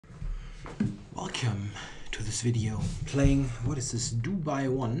Welcome to this video playing, what is this, Dubai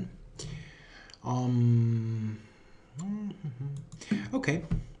 1. Okay,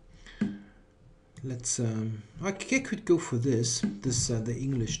 let's I could go for this the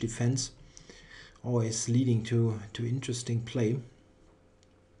English defense, always leading to interesting play.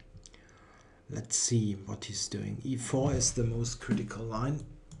 Let's see what he's doing. E4 is the most critical line.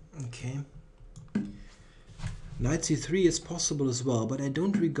 Okay, knight c3 is possible as well, but I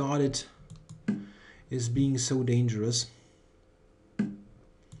don't regard it as being so dangerous.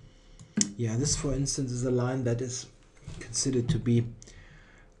 Yeah, this for instance is a line that is considered to be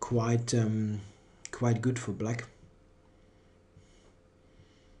quite good for black.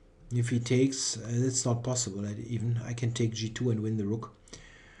 If he takes, it's not possible. Even I can take g2 and win the rook.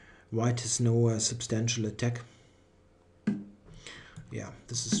 White has no substantial attack. Yeah,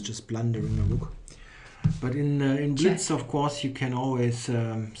 this is just blundering a rook. But in Blitz, of course, you can always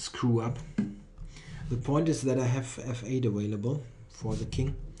screw up. The point is that I have f8 available for the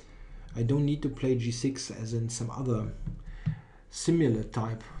king. I don't need to play g6 as in some other similar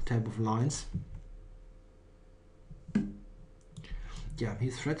type of lines. Yeah,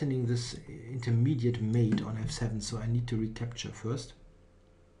 he's threatening this intermediate mate on f7, so I need to recapture first.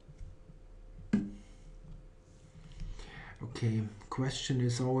 Okay, question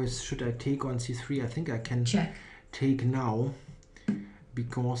is always, should I take on c3? I think I can take now,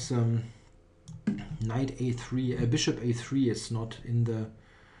 because knight a3, bishop a3 is not in the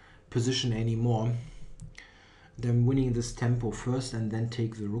position anymore. Then winning this tempo first and then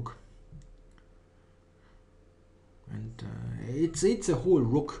take the rook. And it's a whole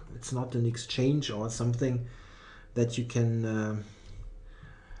rook. It's not an exchange or something that you can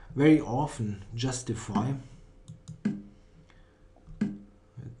very often justify.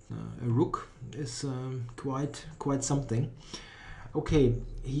 A rook is quite something. Okay,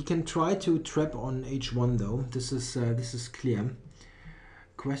 he can try to trap on h1 though. This is clear.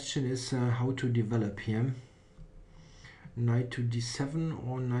 Question is how to develop here. Knight to d7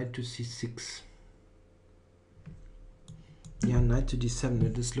 or knight to c6. Yeah, knight to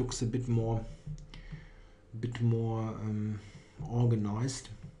d7. This looks a bit more organized.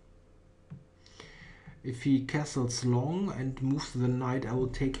 If he castles long and moves the knight, I will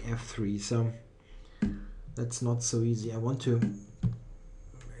take f3. So that's not so easy. I want to.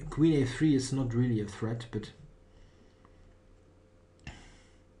 Queen a3 is not really a threat, but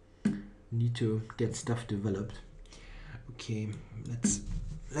need to get stuff developed. Okay,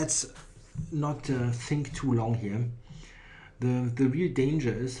 let's not think too long here. The real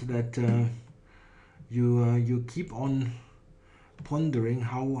danger is that you keep on pondering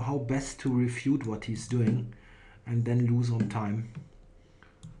how best to refute what he's doing, and then lose on time.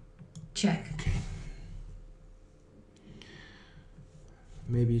 Check. Okay.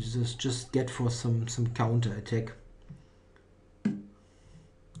 Maybe just get for some counter attack.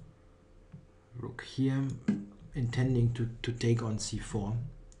 Rook here, intending to take on c4.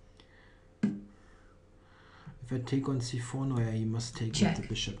 If I take on c4, no, yeah, he must take with the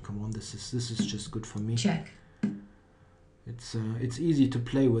bishop. Come on, this is just good for me. Check. It's easy to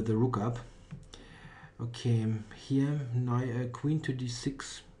play with the rook up. Okay, here queen to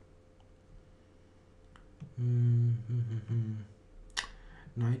d6.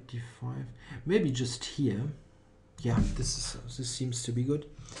 Knight d5. Maybe just here. Yeah, this seems to be good.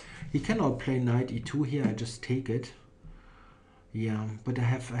 He cannot play knight e2 here. I just take it. Yeah, but I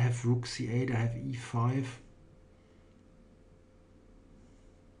have rook c8. I have e5.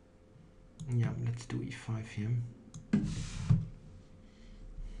 Yeah, let's do e5 here.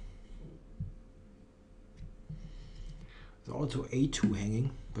 There's also a2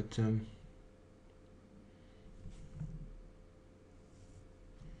 hanging, but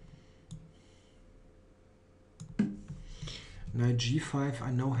knight g5.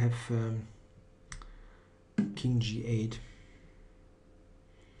 I now have king g8.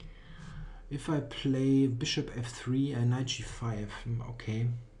 If I play bishop f3 and knight g5, okay.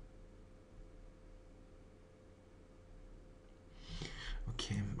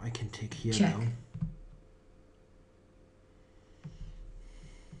 Okay, I can take here now.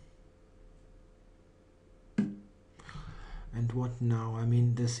 And what now? I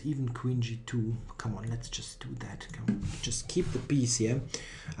mean, there's even queen g2. Come on, let's just do that. Come on, just keep the piece here.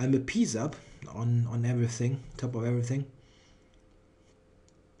 I'm a piece up on everything, top of everything.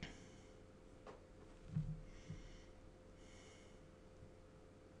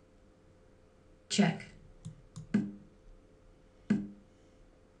 Check.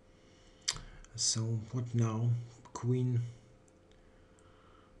 So what now? Queen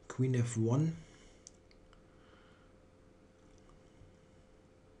f1.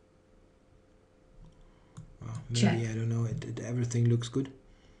 maybe, Check. I don't know, everything looks good.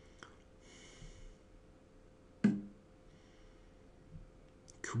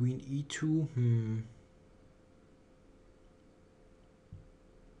 Queen e2,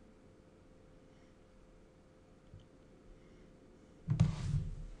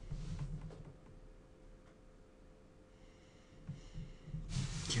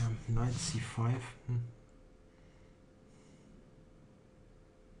 yeah, knight c5.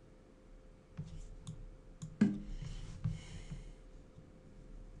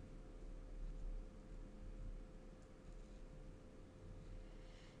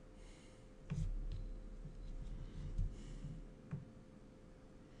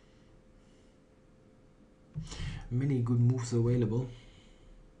 Many good moves available.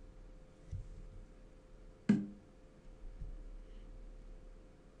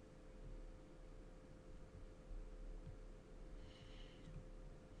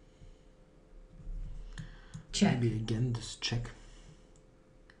 Check. Maybe again this check.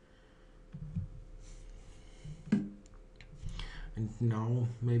 And now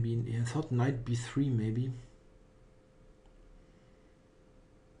maybe, I thought knight b3 maybe.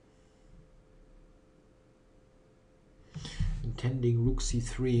 Intending rook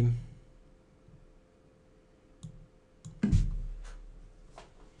c3.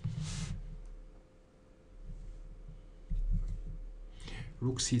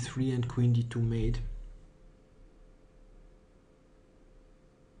 Rook c3 and queen d2 mate.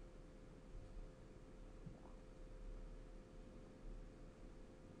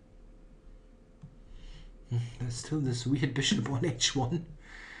 There's still this weird bishop on h1.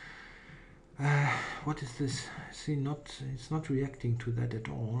 What is this? See, it's not reacting to that at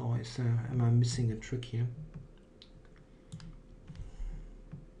all. Or is am I missing a trick here?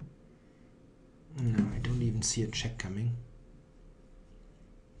 No, I don't even see a check coming.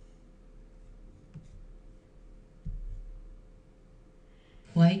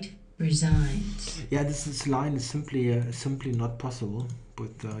 White resigns. Yeah, this line is simply not possible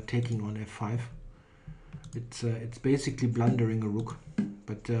with taking on f5. It's basically blundering a rook,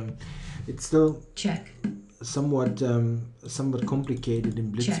 but it's still Check. somewhat complicated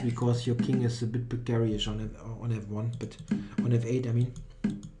in Blitz Check. because your king is a bit precarious on f1, but on f8, I mean.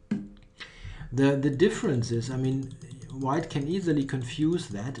 The difference is, I mean, white can easily confuse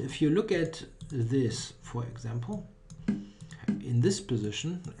that. If you look at this, for example, in this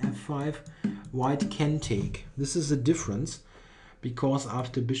position, f5, white can take. This is a difference because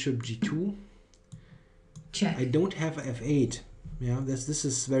after bishop g2, Check. I don't have f8. Yeah, this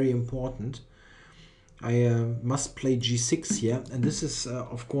is very important. I must play g6 here, and this is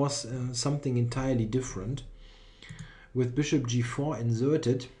of course something entirely different. With bishop g4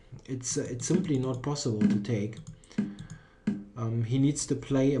 inserted, it's simply not possible to take. He needs to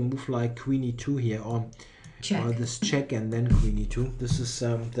play a move like queen e2 here, or this check and then queen e2. This is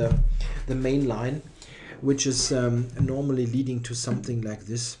the main line, which is normally leading to something like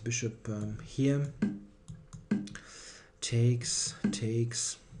this. Bishop here takes.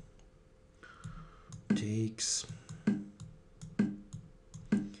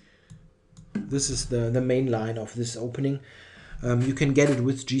 This is the main line of this opening. You can get it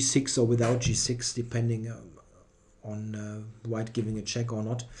with g6 or without g6, depending on white giving a check or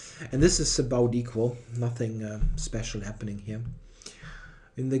not. And this is about equal. Nothing special happening here.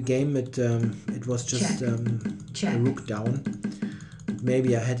 In the game, it was just a rook down.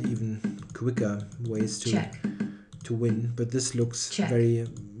 Maybe I had even quicker ways to win, but this looks very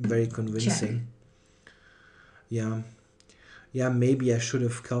convincing. Yeah, maybe I should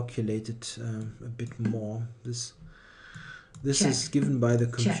have calculated a bit more. This is given by the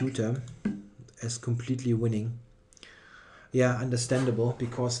computer as completely winning. Yeah, understandable,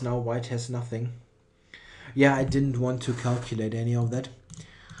 because now white has nothing. Yeah, I didn't want to calculate any of that.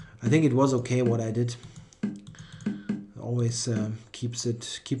 I think it was okay what I did. Always keeps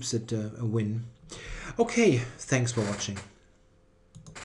it a win. Okay, thanks for watching.